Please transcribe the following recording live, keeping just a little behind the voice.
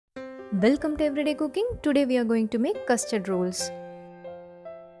Welcome to Everyday Cooking. Today we are going to make custard rolls.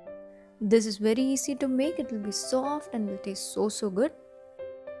 This is very easy to make. It will be soft and will taste so good.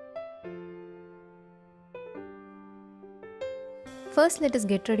 First let us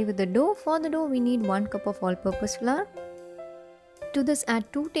get ready with the dough. For the dough we need 1 cup of all-purpose flour. To this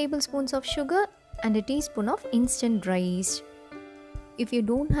add 2 tablespoons of sugar and a teaspoon of instant dry yeast. If you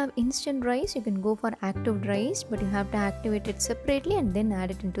don't have instant dry yeast, you can go for active dry yeast, but you have to activate it separately and then add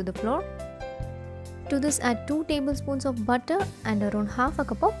it into the flour. To this add 2 tablespoons of butter and around half a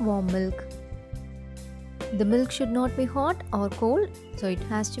cup of warm milk. The milk should not be hot or cold, so it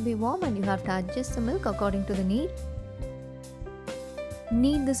has to be warm and you have to adjust the milk according to the need.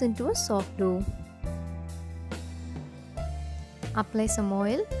 Knead this into a soft dough. Apply some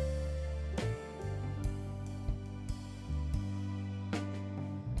oil.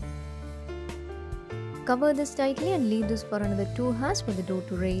 Cover this tightly and leave this for another 2 hours for the dough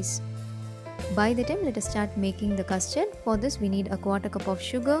to rise. By the time, let us start making the custard. For this we need a quarter cup of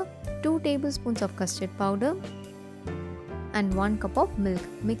sugar, 2 tablespoons of custard powder and 1 cup of milk.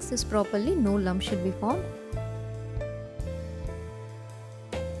 Mix this properly, no lump should be formed.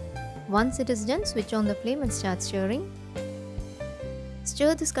 Once it is done, switch on the flame and start stirring.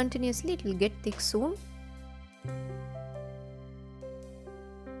 Stir this continuously, it will get thick soon.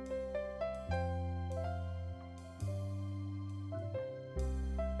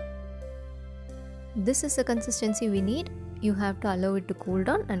 This is the consistency we need. You have to allow it to cool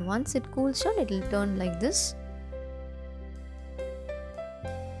down, and once it cools down, it will turn like this.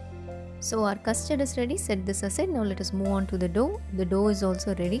 So our custard is ready. Set this aside. Now let us move on to the dough. The dough is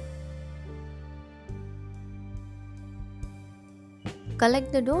also ready.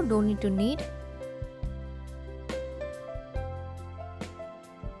 Collect the dough, don't need to knead.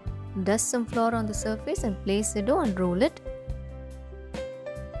 Dust some flour on the surface and place the dough and roll it.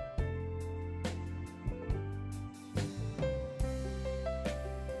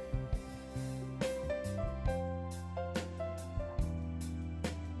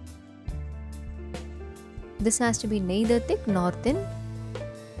 This has to be neither thick nor thin.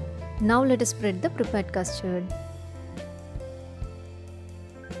 Now let us spread the prepared custard.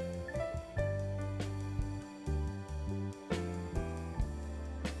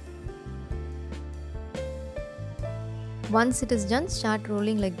 Once it is done, start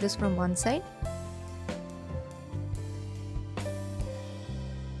rolling like this from one side.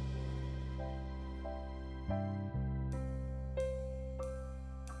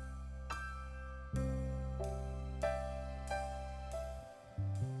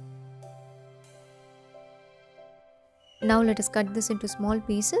 Now let us cut this into small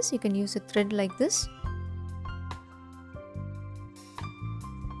pieces. You can use a thread like this.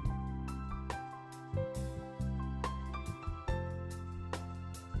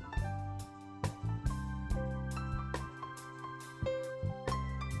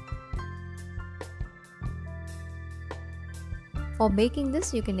 For baking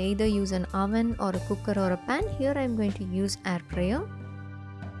this, you can either use an oven or a cooker or a pan. Here I am going to use air fryer.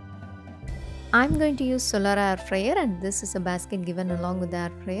 I am going to use solar air fryer, and this is a basket given along with the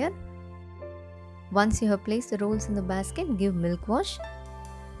air fryer. Once you have placed the rolls in the basket, give milk wash.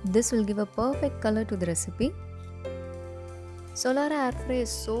 This will give a perfect color to the recipe. Solar air fryer is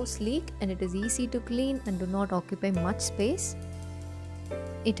so sleek and it is easy to clean and do not occupy much space.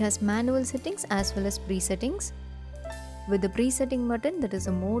 It has manual settings as well as pre-settings. With the presetting button, that is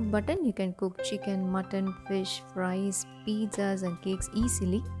a mode button, you can cook chicken, mutton, fish, fries, pizzas and cakes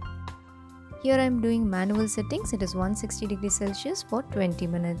easily. Here I am doing manual settings. It is 160 degrees Celsius for 20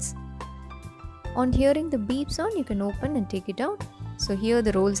 minutes. On hearing the beep sound, you can open and take it out. So here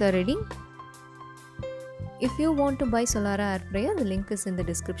the rolls are ready. If you want to buy Solara air fryer, the link is in the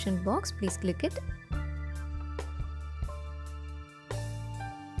description box. Please click it.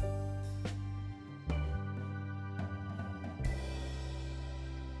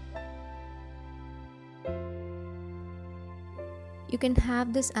 You can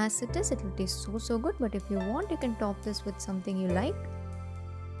have this as it is, it will taste so good, but if you want, you can top this with something you like.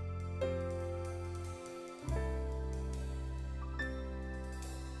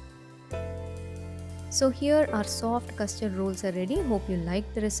 So here our soft custard rolls are ready. Hope you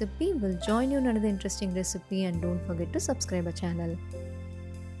liked the recipe. We'll join you in another interesting recipe, and don't forget to subscribe our channel.